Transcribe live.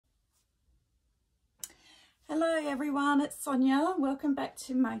Hello everyone, it's Sonia. Welcome back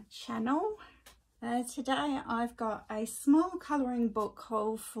to my channel. Today I've got a small colouring book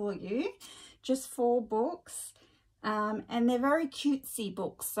haul for you, just 4 books, and they're very cutesy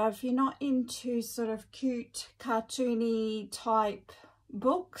books. So if you're not into sort of cute cartoony type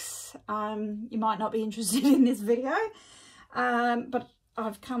books, you might not be interested in this video, but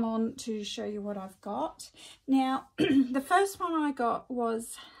I've come on to show you what I've got. Now the first one I got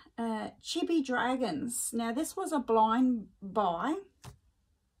was Chibi Dragons. Now this was a blind buy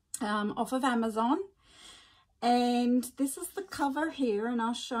off of Amazon, and this is the cover here, and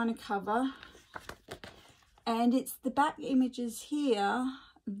I'll show a cover, and it's the back images here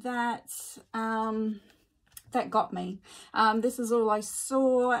that that got me. This is all I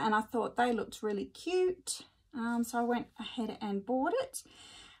saw and I thought they looked really cute, so I went ahead and bought it,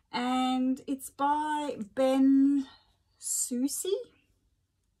 and it's by Ben Susi,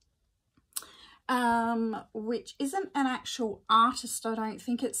 which isn't an actual artist, I don't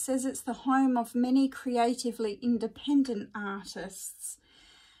think. It says it's the home of many creatively independent artists.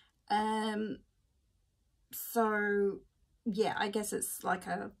 So yeah, I guess it's like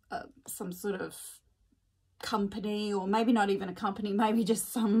some sort of company, or maybe not even a company, maybe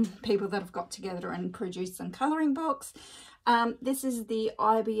just some people that have got together and produced some colouring books. This is the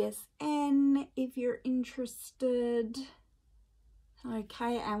IBSN if you're interested.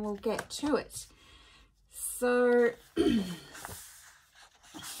 Okay, and we'll get to it. So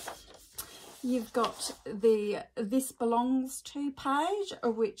you've got the This Belongs To page,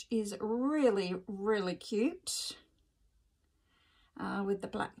 which is really, really cute, with the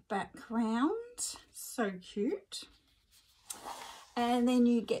black background. So cute. And then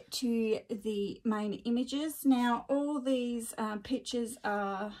you get to the main images. Now all these pictures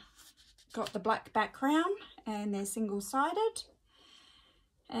are got the black background and they're single-sided.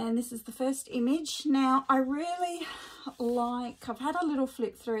 And this is the first image. Now I really like, I've had a little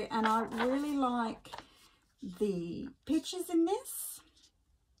flip through, and I really like the pictures in this.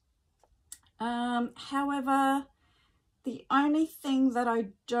 However, the only thing that I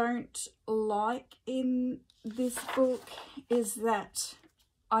don't like in this book is that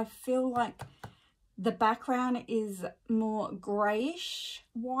I feel like the background is more greyish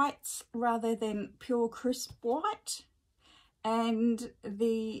white rather than pure crisp white, and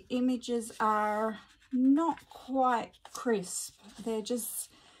the images are not quite crisp. They're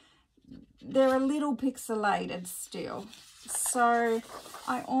a little pixelated still. So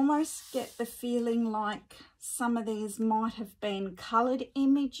I almost get the feeling like some of these might have been coloured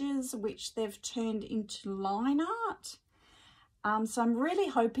images which they've turned into line art. So I'm really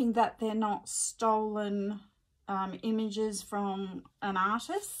hoping that they're not stolen images from an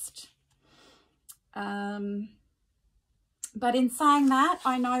artist. But in saying that,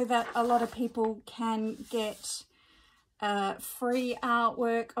 I know that a lot of people can get free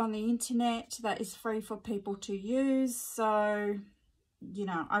artwork on the internet that is free for people to use. So, you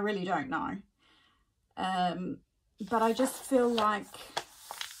know, I really don't know. But I just feel like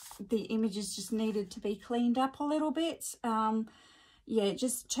the images just needed to be cleaned up a little bit. Yeah,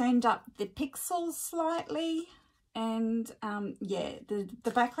 just turned up the pixels slightly. And yeah,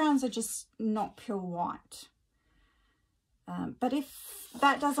 the backgrounds are just not pure white. But if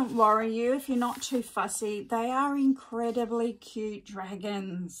that doesn't worry you, if you're not too fussy, they are incredibly cute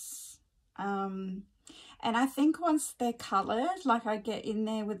dragons. And I think once they're coloured, like I get in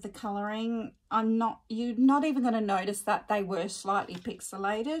there with the colouring, you're not even going to notice that they were slightly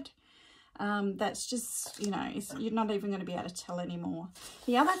pixelated. That's just, you know, you're not even going to be able to tell anymore.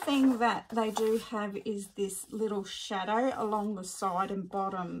 The other thing that they do have is this little shadow along the side and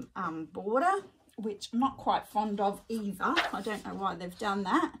bottom border, which I'm not quite fond of either. I don't know why they've done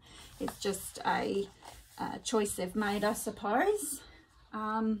that. It's just a choice they've made, I suppose.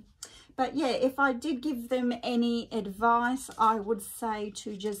 But yeah, if I did give them any advice, I would say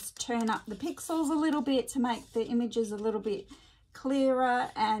to just turn up the pixels a little bit to make the images a little bit clearer,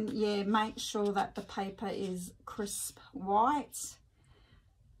 and yeah, make sure that the paper is crisp white.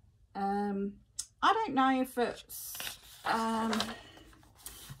 I don't know if it's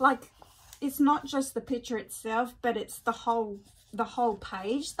like, it's not just the picture itself, but it's the whole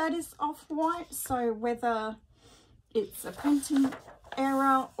page that is off white. So whether it's a printing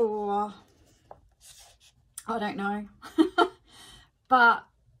error or I don't know. But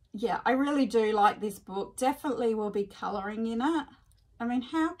yeah, I really do like this book. Definitely will be colouring in it. I mean,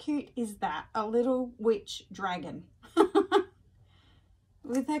 how cute is that? A little witch dragon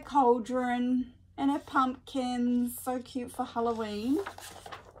with her cauldron and her pumpkins. So cute for Halloween.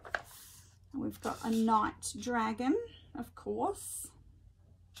 We've got a night dragon, of course.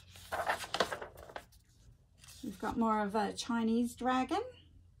 got more of a Chinese dragon,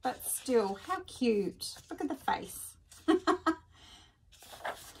 but still, how cute. Look at the face.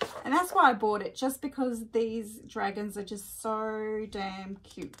 And that's why I bought it, just because these dragons are just so damn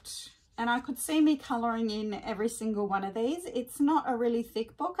cute. And I could see me colouring in every single one of these. It's not a really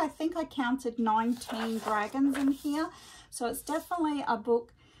thick book. I think I counted 19 dragons in here. So it's definitely a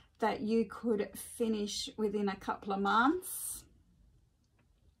book that you could finish within a couple of months.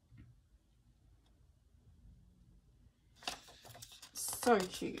 So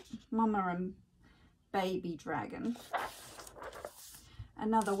cute. Mama and baby dragon.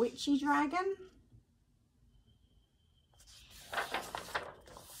 Another witchy dragon.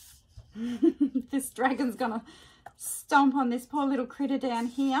 This dragon's gonna stomp on this poor little critter down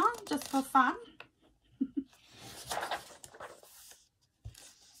here just for fun.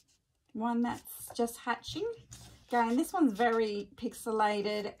 One that's just hatching. Again, this one's very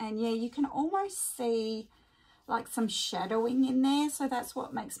pixelated, and yeah, you can almost see like some shadowing in there, so that's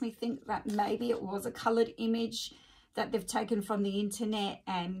what makes me think that maybe it was a coloured image that they've taken from the internet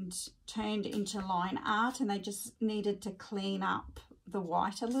and turned into line art, and they just needed to clean up the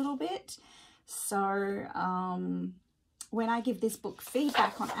white a little bit. So when I give this book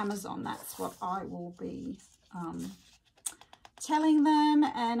feedback on Amazon, that's what I will be telling them,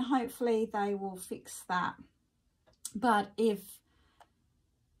 and hopefully they will fix that. But if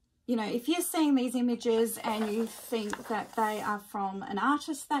you know, if you're seeing these images and you think that they are from an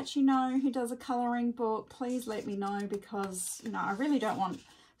artist that you know who does a colouring book, please let me know, because, you know, I really don't want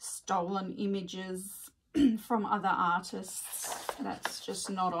stolen images from other artists. That's just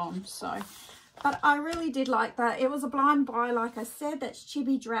not on. So, but I really did like that. It was a blind buy, like I said. That's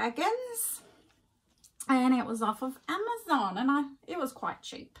Chibi Dragons, and it was off of Amazon, and it was quite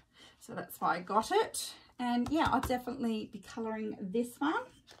cheap, so that's why I got it. And yeah, I'll definitely be colouring this one.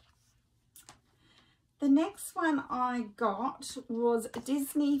 The next one I got was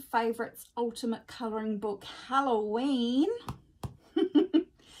Disney Favourites Ultimate Colouring Book Halloween.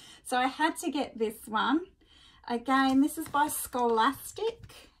 So I had to get this one. Again, this is by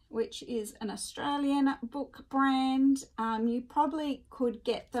Scholastic, which is an Australian book brand. You probably could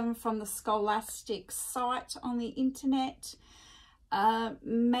get them from the Scholastic site on the internet.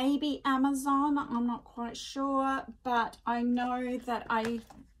 Maybe Amazon, I'm not quite sure, but I know that I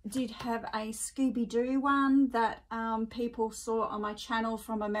did have a Scooby-Doo one that people saw on my channel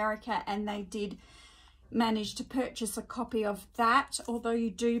from America, and they did manage to purchase a copy of that, although you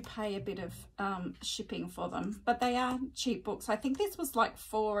do pay a bit of shipping for them. But they are cheap books. I think this was like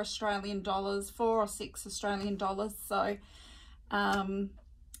 $4 Australian, 4 or 6 Australian dollars. So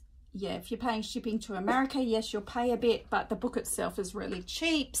yeah, if you're paying shipping to America, yes, you'll pay a bit, but the book itself is really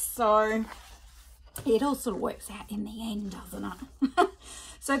cheap, so it all sort of works out in the end, doesn't it?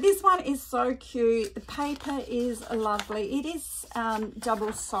 So this one is so cute. The paper is lovely. It is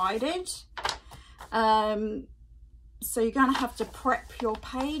double-sided. So you're going to have to prep your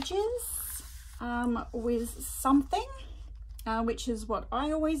pages with something, which is what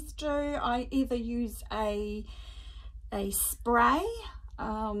I always do. I either use a spray,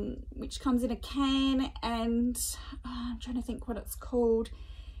 which comes in a can, and I'm trying to think what it's called.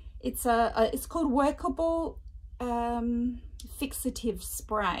 It's called Workable Fixative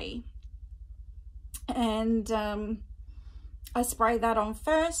Spray, and I spray that on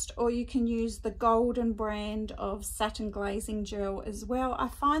first, or you can use the Golden brand of satin glazing gel as well. I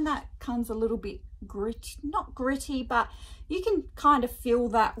find that comes a little bit gritty, not gritty, but you can kind of feel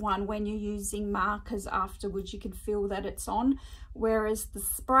that one when you're using markers afterwards. You can feel that it's on, whereas the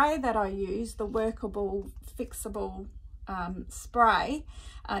spray that I use, the Workable Fixable spray,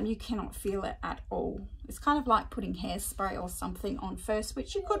 you cannot feel it at all. It's kind of like putting hairspray or something on first,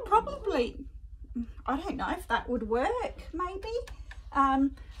 which you could probably, I don't know if that would work, maybe. I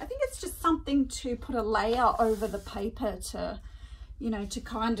think it's just something to put a layer over the paper to, you know, to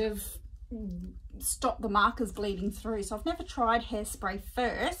kind of stop the markers bleeding through. So I've never tried hairspray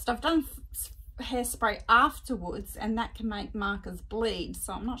first. I've done hairspray afterwards, and that can make markers bleed,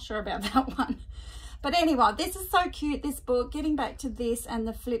 so I'm not sure about that one. But anyway, this is so cute, this book. Getting back to this and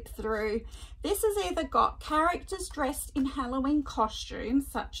the flip through, this has either got characters dressed in Halloween costumes,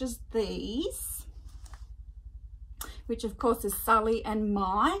 such as these, which of course is Sully and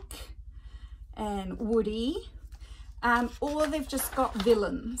Mike and Woody, or they've just got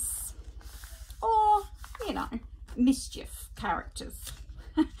villains, or, you know, mischief characters.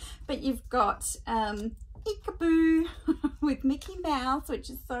 But you've got Peekaboo with Mickey Mouse, which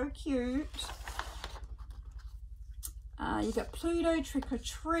is so cute. You've got Pluto, Trick or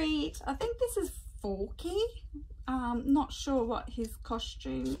Treat. I think this is Forky. Not sure what his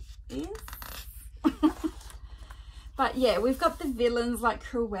costume is. But yeah, we've got the villains like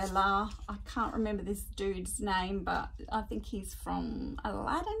Cruella. I can't remember this dude's name, but I think he's from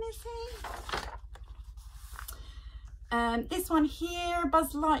Aladdin, is he? This one here,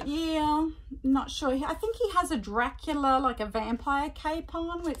 Buzz Lightyear. Not sure. I think he has a Dracula, like a vampire cape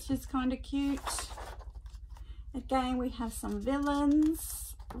on, which is kind of cute. Again, we have some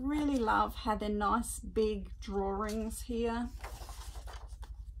villains. Really love how they're nice big drawings here.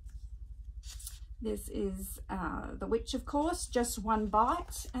 This is The Witch, of course, Just One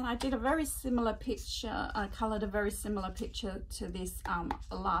Bite. And I did a very similar picture, I coloured a very similar picture to this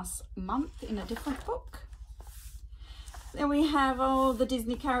last month in a different book. Then we have all the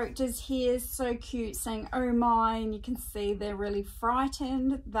Disney characters here, so cute, saying, oh my, and you can see they're really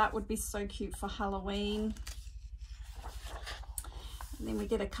frightened. That would be so cute for Halloween. And then we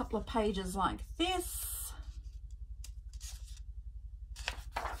get a couple of pages like this.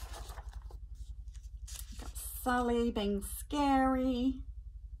 Sully being scary.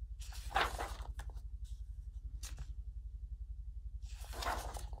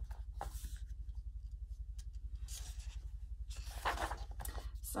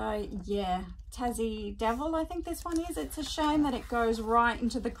 So yeah, Tassie Devil, I think this one is. It's a shame that it goes right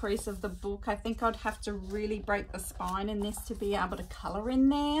into the crease of the book. I think I'd have to really break the spine in this to be able to colour in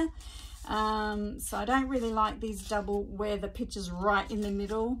there. So I don't really like these double where the picture's right in the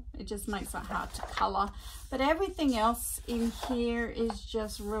middle. It just makes it hard to colour. But everything else in here is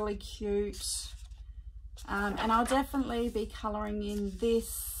just really cute. And I'll definitely be colouring in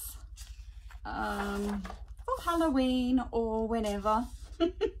this for Halloween or whenever.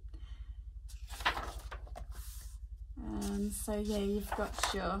 So yeah, you've got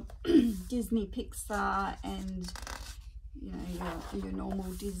your Disney, Pixar, and you know, your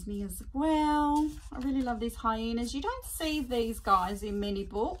normal Disney as well. I really love these hyenas. You don't see these guys in many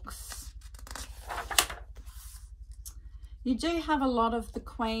books. You do have a lot of the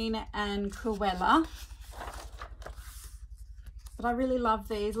Queen and Cruella, but I really love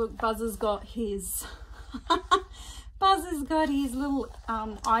these. Look, Buzz's got his Buzz has got his little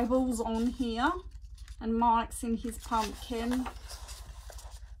eyeballs on here, and Mike's in his pumpkin.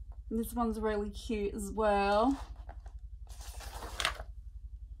 And this one's really cute as well.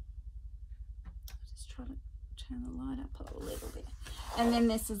 Just try to turn the light up a little bit. And then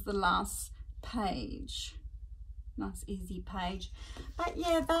this is the last page. Nice easy page. But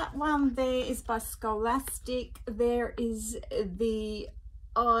yeah, that one there is by Scholastic. There is the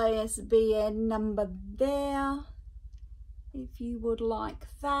ISBN number there, if you would like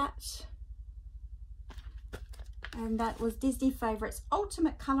that. And that was Disney Favourites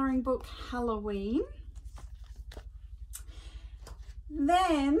Ultimate Colouring Book Halloween.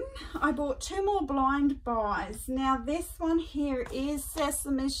 Then I bought 2 more blind buys. Now this one here is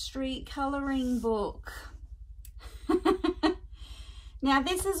Sesame Street Colouring Book. Now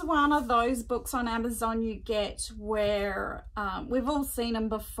this is one of those books on Amazon you get where we've all seen them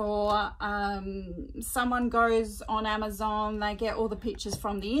before. Someone goes on Amazon, they get all the pictures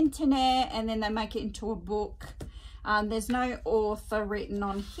from the internet, and then they make it into a book. There's no author written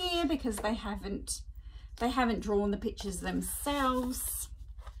on here because they haven't drawn the pictures themselves.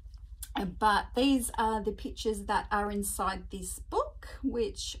 But these are the pictures that are inside this book,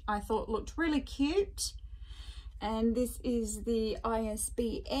 which I thought looked really cute. And this is the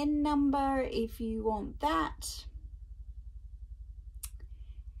ISBN number if you want that.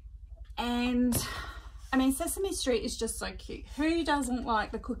 And I mean, Sesame Street is just so cute. Who doesn't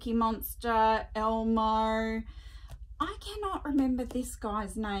like the Cookie Monster, Elmo? I cannot remember this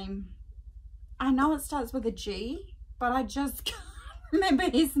guy's name. I know it starts with a G, but I just can't remember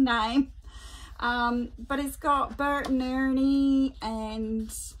his name. But it's got Bert and Ernie,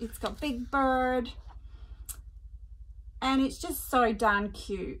 and it's got Big Bird. And it's just so darn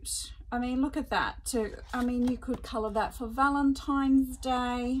cute. I mean, look at that too. I mean, you could colour that for Valentine's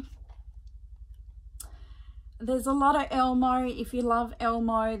Day. There's a lot of Elmo. If you love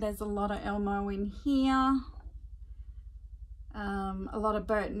Elmo, there's a lot of Elmo in here. A lot of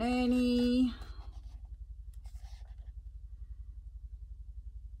Bert and Ernie.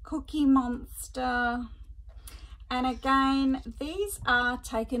 Cookie Monster. And again, these are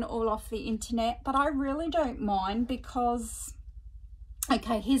taken all off the internet, but I really don't mind because,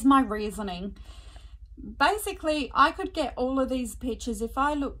 okay, here's my reasoning. Basically, I could get all of these pictures. If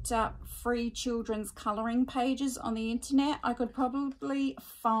I looked up free children's colouring pages on the internet, I could probably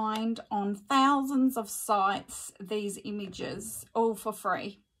find on thousands of sites these images all for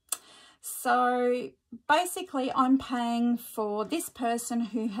free. So basically I'm paying for this person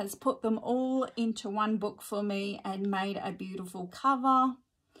who has put them all into one book for me and made a beautiful cover.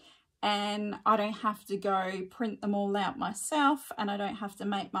 and I don't have to go print them all out myself, and I don't have to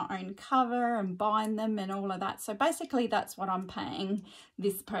make my own cover and bind them and all of that. So basically that's what I'm paying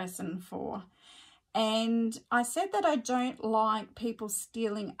this person for. And I said that I don't like people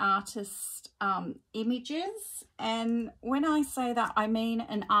stealing artist images, and when I say that, I mean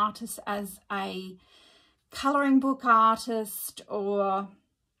an artist as a colouring book artist, or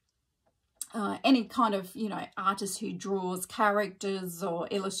any kind of, you know, artist who draws characters or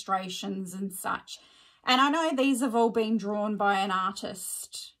illustrations and such. And I know these have all been drawn by an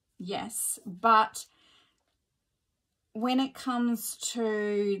artist, yes, but when it comes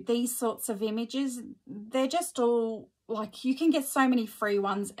to these sorts of images, they're just all, like, you can get so many free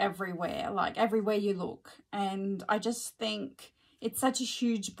ones everywhere, like everywhere you look. And I just think it's such a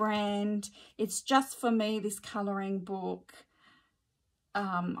huge brand. It's just for me, this colouring book.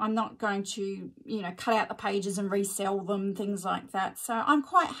 I'm not going to, you know, cut out the pages and resell them, things like that. So I'm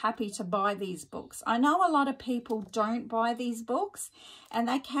quite happy to buy these books. I know a lot of people don't buy these books, and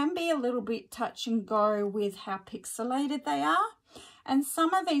they can be a little bit touch and go with how pixelated they are. And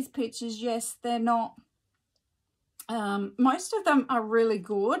some of these pictures, yes, they're not, most of them are really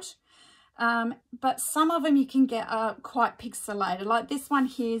good. But some of them you can get quite pixelated. Like this one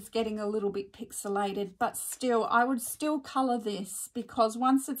here is getting a little bit pixelated, but still, I would still colour this, because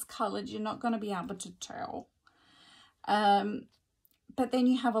once it's coloured, you're not going to be able to tell. But then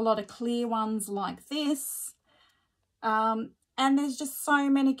you have a lot of clear ones like this. And there's just so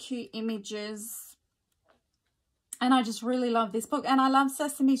many cute images. And I just really love this book. And I love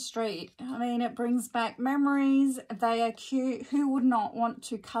Sesame Street. I mean, it brings back memories. They are cute. Who would not want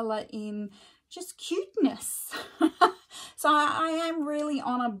to colour in just cuteness? So I am really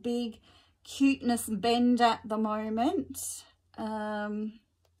on a big cuteness bend at the moment. And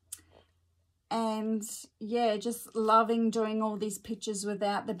yeah, just loving doing all these pictures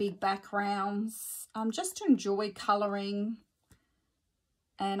without the big backgrounds. Just to enjoy colouring.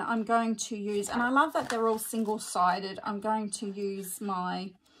 And I'm going to use, and I love that they're all single-sided, I'm going to use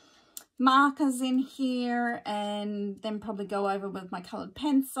my markers in here, and then probably go over with my coloured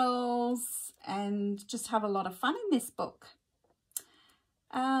pencils and just have a lot of fun in this book.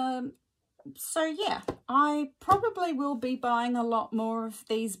 So yeah, I probably will be buying a lot more of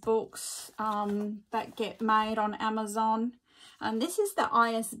these books that get made on Amazon. And this is the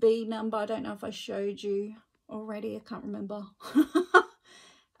ISB number. I don't know if I showed you already, I can't remember.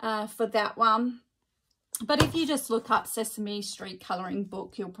 For that one. But if you just look up Sesame Street colouring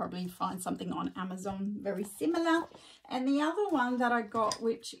book, you'll probably find something on Amazon very similar. And the other one that I got,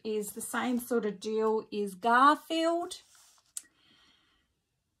 which is the same sort of deal, is Garfield.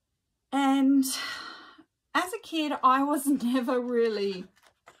 And as a kid, I was never really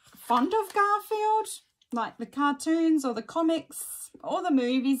fond of Garfield, like the cartoons or the comics or the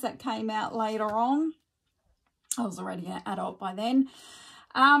movies that came out later on. I was already an adult by then.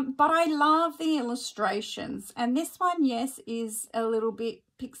 But I love the illustrations, and this one, yes, is a little bit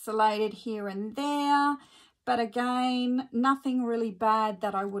pixelated here and there, but again, nothing really bad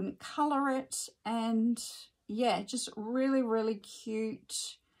that I wouldn't colour it. And yeah, just really, really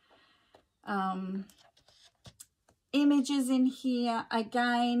cute images in here.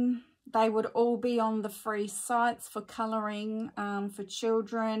 Again, they would all be on the free sites for colouring for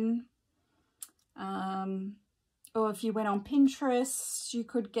children. Or if you went on Pinterest, you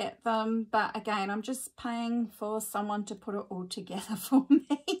could get them. But again, I'm just paying for someone to put it all together for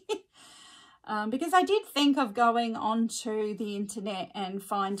me. Because I did think of going onto the internet and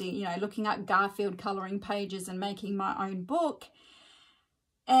finding, you know, looking up Garfield colouring pages and making my own book.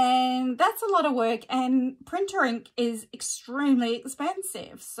 And that's a lot of work, and printer ink is extremely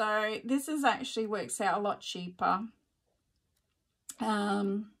expensive. So this is actually works out a lot cheaper.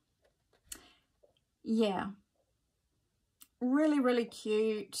 Yeah. Really, really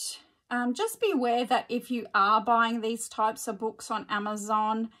cute. Just be aware that if you are buying these types of books on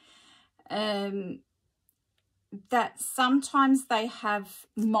Amazon, that sometimes they have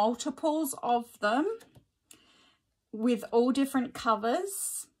multiples of them with all different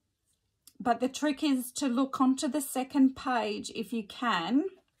covers. But the trick is to look onto the second page if you can,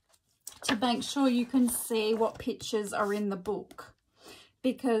 to make sure you can see what pictures are in the book,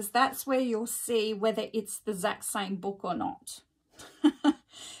 because that's where you'll see whether it's the exact same book or not.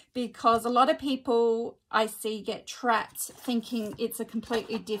 Because a lot of people I see get trapped thinking it's a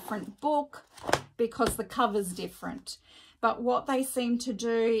completely different book because the cover's different. But what they seem to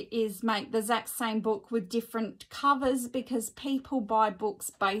do is make the exact same book with different covers, because people buy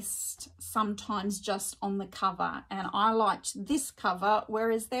books based sometimes just on the cover. And I liked this cover,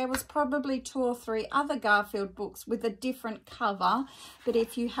 whereas there was probably 2 or 3 other Garfield books with a different cover. But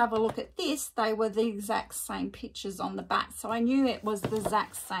if you have a look at this, they were the exact same pictures on the back. So I knew it was the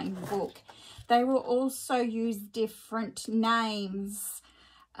exact same book. They will also use different names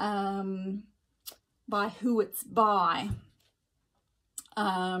by who it's by.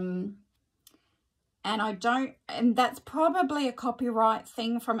 And that's probably a copyright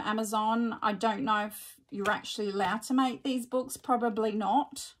thing from Amazon. I don't know if you're actually allowed to make these books. Probably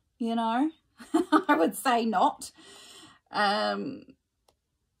not, you know. I would say not.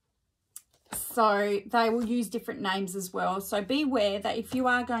 So they will use different names as well. So beware that if you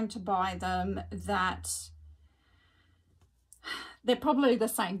are going to buy them, that they're probably the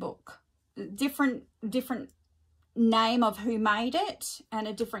same book. Different name of who made it and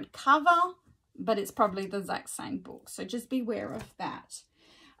a different cover, but it's probably the exact same book. So just beware of that.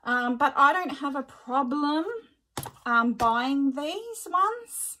 But I don't have a problem buying these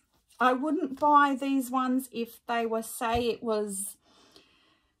ones. I wouldn't buy these ones if they were, say it was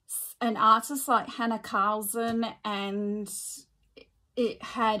an artist like Hannah Carlson and it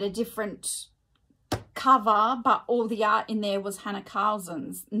had a different cover, but all the art in there was Hannah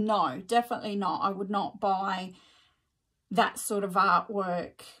Carlson's. No, definitely not. I would not buy that sort of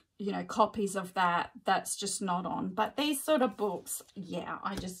artwork, you know, copies of that. That's just not on. But these sort of books, yeah,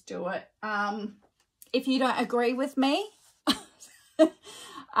 I just do it. If you don't agree with me,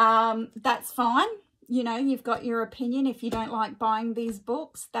 that's fine. You know, you've got your opinion. If you don't like buying these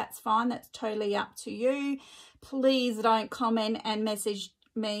books, that's fine. That's totally up to you. Please don't comment and message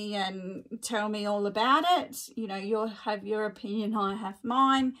me and tell me all about it. You know, you'll have your opinion, I have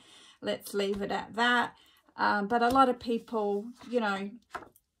mine. Let's leave it at that. But a lot of people, you know,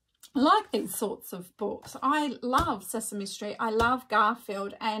 like these sorts of books. I love Sesame Street. I love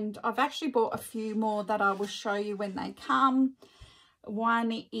Garfield. And I've actually bought a few more that I will show you when they come.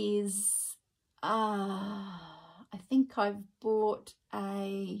 One is, I think I've bought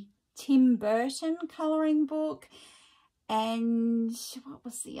a Tim Burton colouring book. And what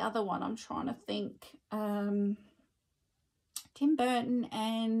was the other one? I'm trying to think. Tim Burton,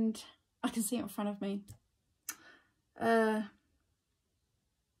 and I can see it in front of me.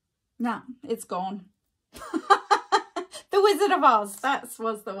 No, it's gone. The Wizard of Oz, that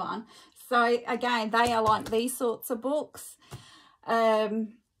was the one. So again, they are like these sorts of books.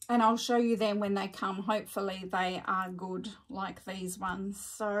 And I'll show you them when they come. Hopefully they are good like these ones.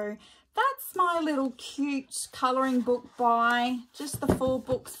 So that's my little cute colouring book buy. Just the 4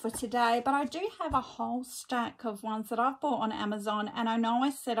 books for today. But I do have a whole stack of ones that I've bought on Amazon. And I know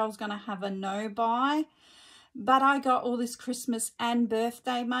I said I was going to have a no buy. But I got all this Christmas and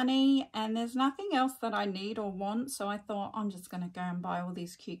birthday money. And there's nothing else that I need or want. So I thought I'm just going to go and buy all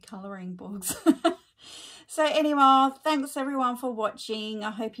these cute colouring books. So anyway, thanks everyone for watching.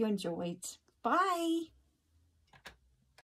 I hope you enjoyed. Bye.